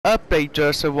update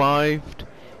just arrived,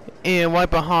 and right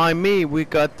behind me we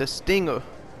got the Stinger.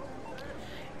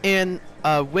 And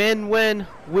a win-win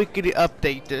weekly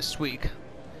update this week.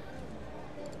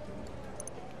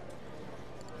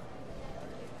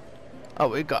 Oh,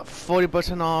 we got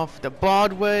 40% off the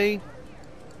Broadway.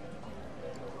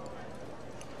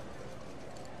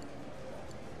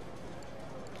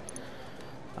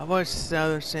 I was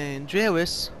San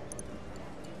Andreas.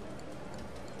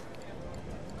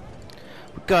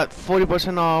 We got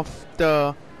 40% off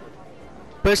the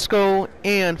Briscoe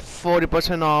and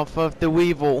 40% off of the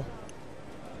Weevil.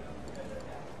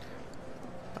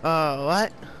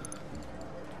 What?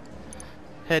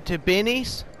 Head to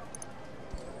Benny's.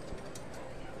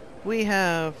 We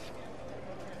have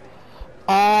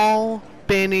all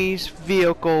Benny's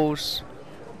vehicles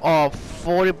are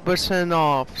 40%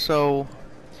 off. So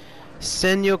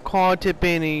send your car to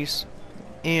Benny's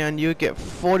and you get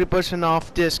 40%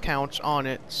 off discounts on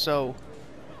it. So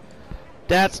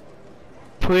that's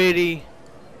pretty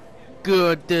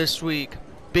good this week.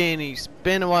 Benny's.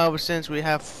 Been a while since we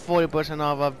have 40%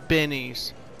 off of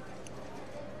Benny's.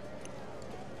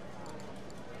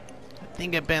 I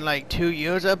think it's been like 2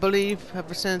 years, I believe,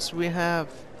 ever since we have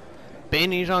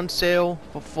Benny's on sale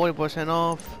for 40%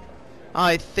 off.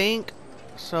 I think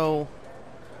so.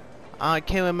 I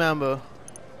can't remember.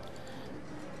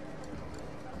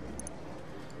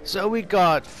 So we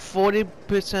got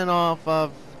 40% off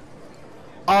of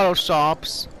auto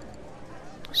shops.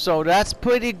 So that's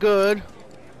pretty good.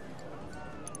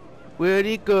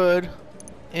 Really good.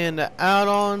 And the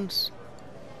add-ons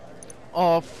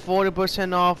are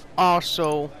 40% off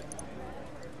also.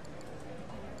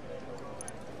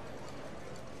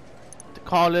 The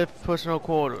car lift personal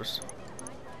quarters.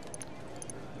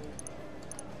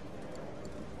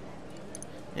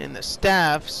 And the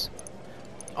staffs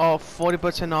are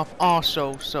 40% off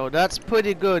also. So that's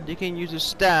pretty good. You can use the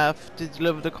staff to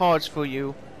deliver the cars for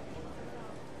you.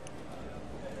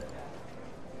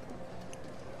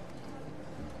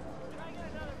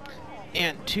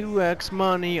 And 2x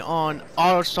money on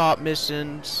auto shop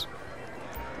missions.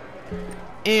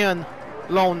 And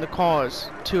loan the cars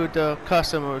to the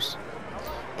customers.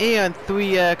 And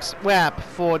 3x wrap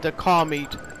for the car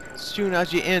meet. As soon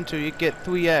as you enter, you get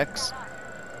 3x.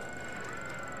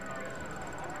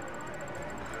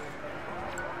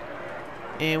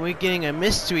 And we're getting a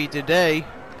mystery today.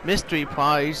 Mystery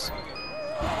prize.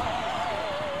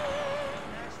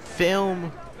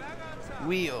 Film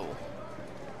wheel.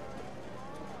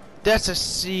 That's a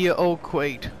CEO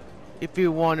crate. If you're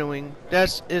wondering,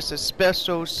 it's a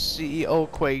special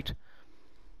CEO crate.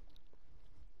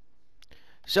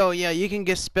 So yeah, you can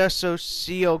get special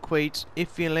CEO crates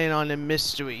if you land on a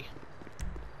mystery.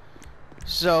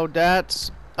 So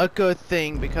that's a good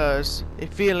thing, because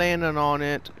if you landed on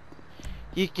it,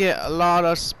 you get a lot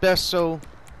of special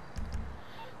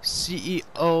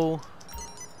CEO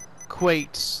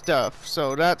crate stuff.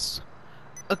 So that's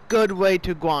a good way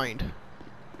to grind.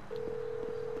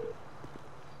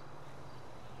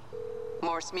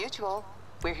 Morse Mutual,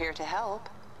 we're here to help.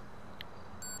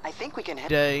 I think we can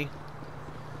Day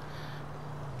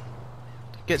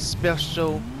get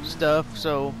special stuff.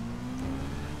 So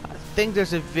I think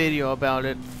there's a video about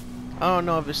it. I don't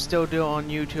know if it's still there on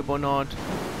YouTube or not.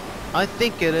 I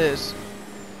think it is.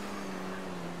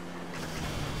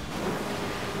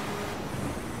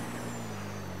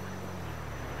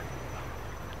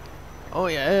 Oh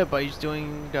yeah, everybody's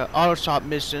doing the auto shop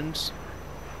missions.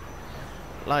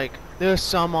 Like, there's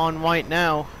some on right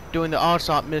now doing the auto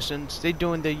shop missions. They're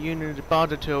doing the unit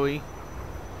repository.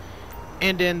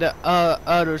 And then the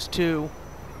others too.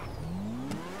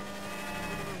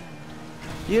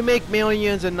 You make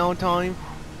millions in no time.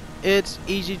 It's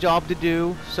easy job to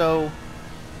do, so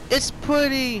it's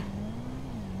pretty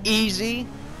easy.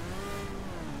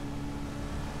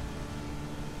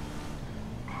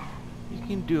 You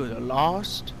can do the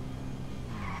Lost.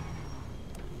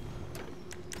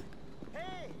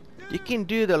 You can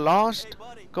do the Lost.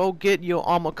 Go get your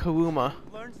Amakuruma.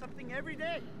 Learn something every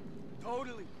day.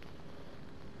 Totally.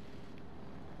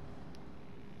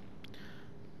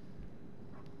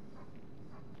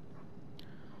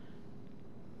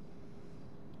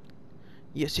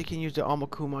 Yes, you can use the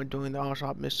Amakuma during the auto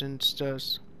shop missions.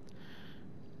 Just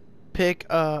pick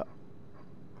a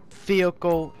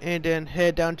vehicle and then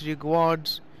head down to your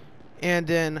garage and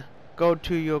then go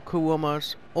to your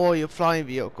Kurumas or your flying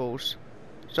vehicles.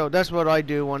 So that's what I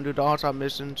do when I do the auto shop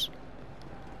missions.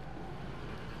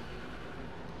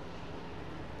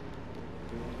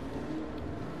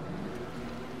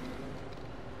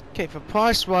 Okay, for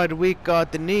price right, we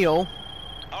got the Neo.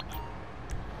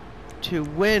 To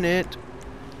win it,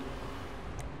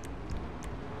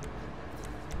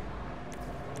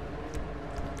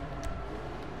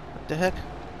 The heck?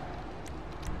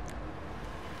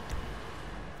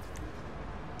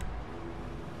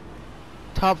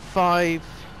 Top 5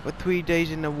 for 3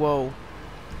 days in a row.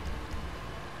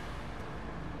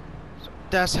 So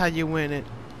that's how you win it.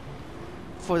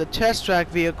 For the test track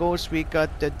vehicles, we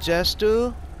got the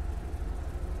Jester.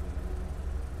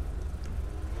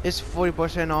 It's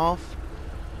 40% off.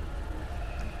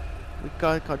 We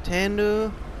got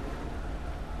Contender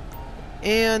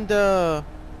and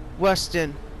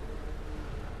Weston.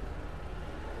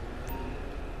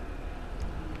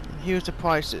 Here's the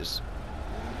prices.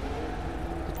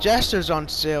 The Jester's on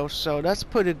sale, so that's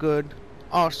pretty good.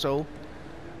 Also,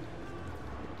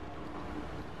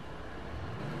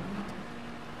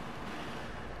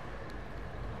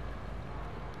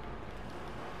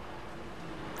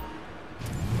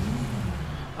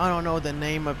 I don't know the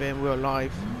name of it in real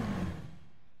life.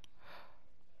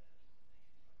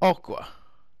 Aqua.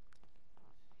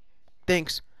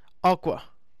 Thanks, Aqua.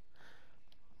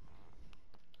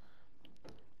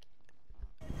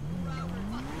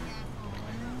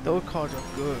 Those cars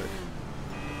are good.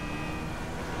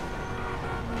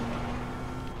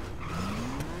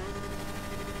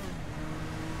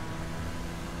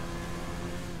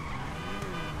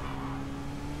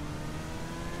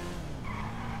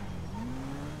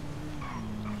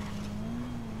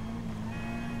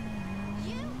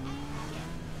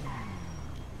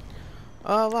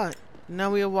 Alright,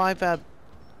 now we arrive at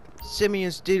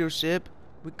Simeon's dealership.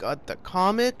 We got the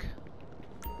comic.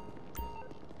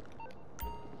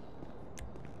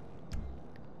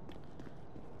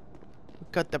 We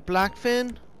got the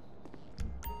Blackfin.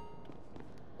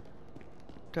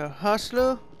 The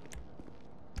Hustler.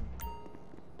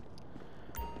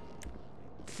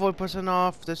 4%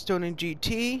 off the Sterling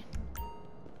GT.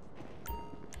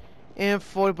 And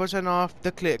 40% off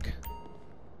the Click.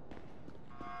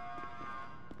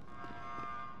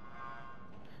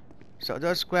 So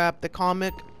just grab the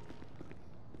comic.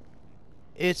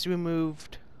 It's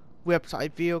removed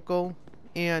website vehicle,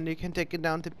 and you can take it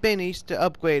down to Benny's to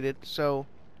upgrade it. So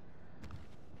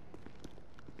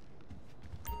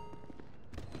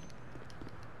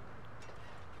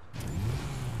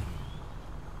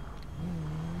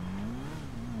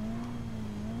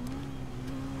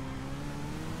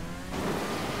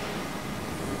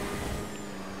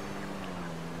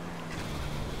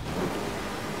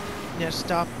next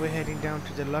stop, we're heading down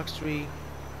to the luxury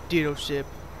dealership.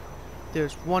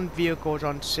 There's one vehicle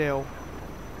on sale.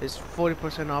 It's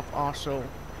 40% off also.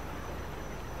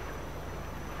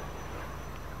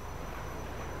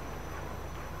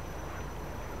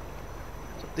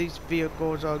 So these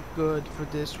vehicles are good for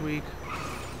this week.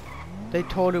 They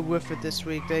totally worth it this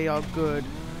week. They are good.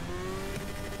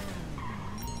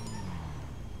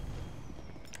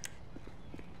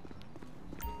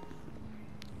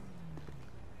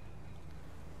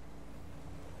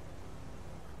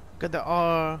 Got the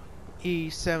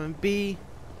RE7B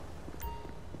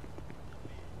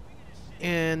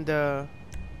and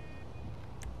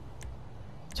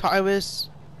Tyrus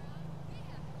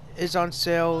is on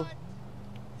sale.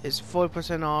 It's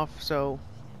 40% off, so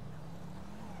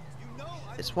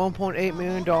it's $1.8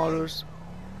 million.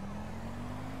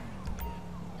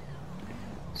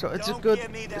 So it's a good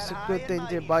thing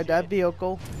to buy that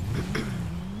vehicle.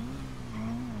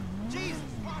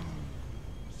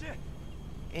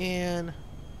 And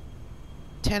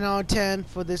 10 out of 10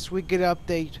 for this weekend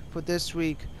update for this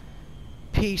week.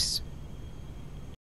 Peace.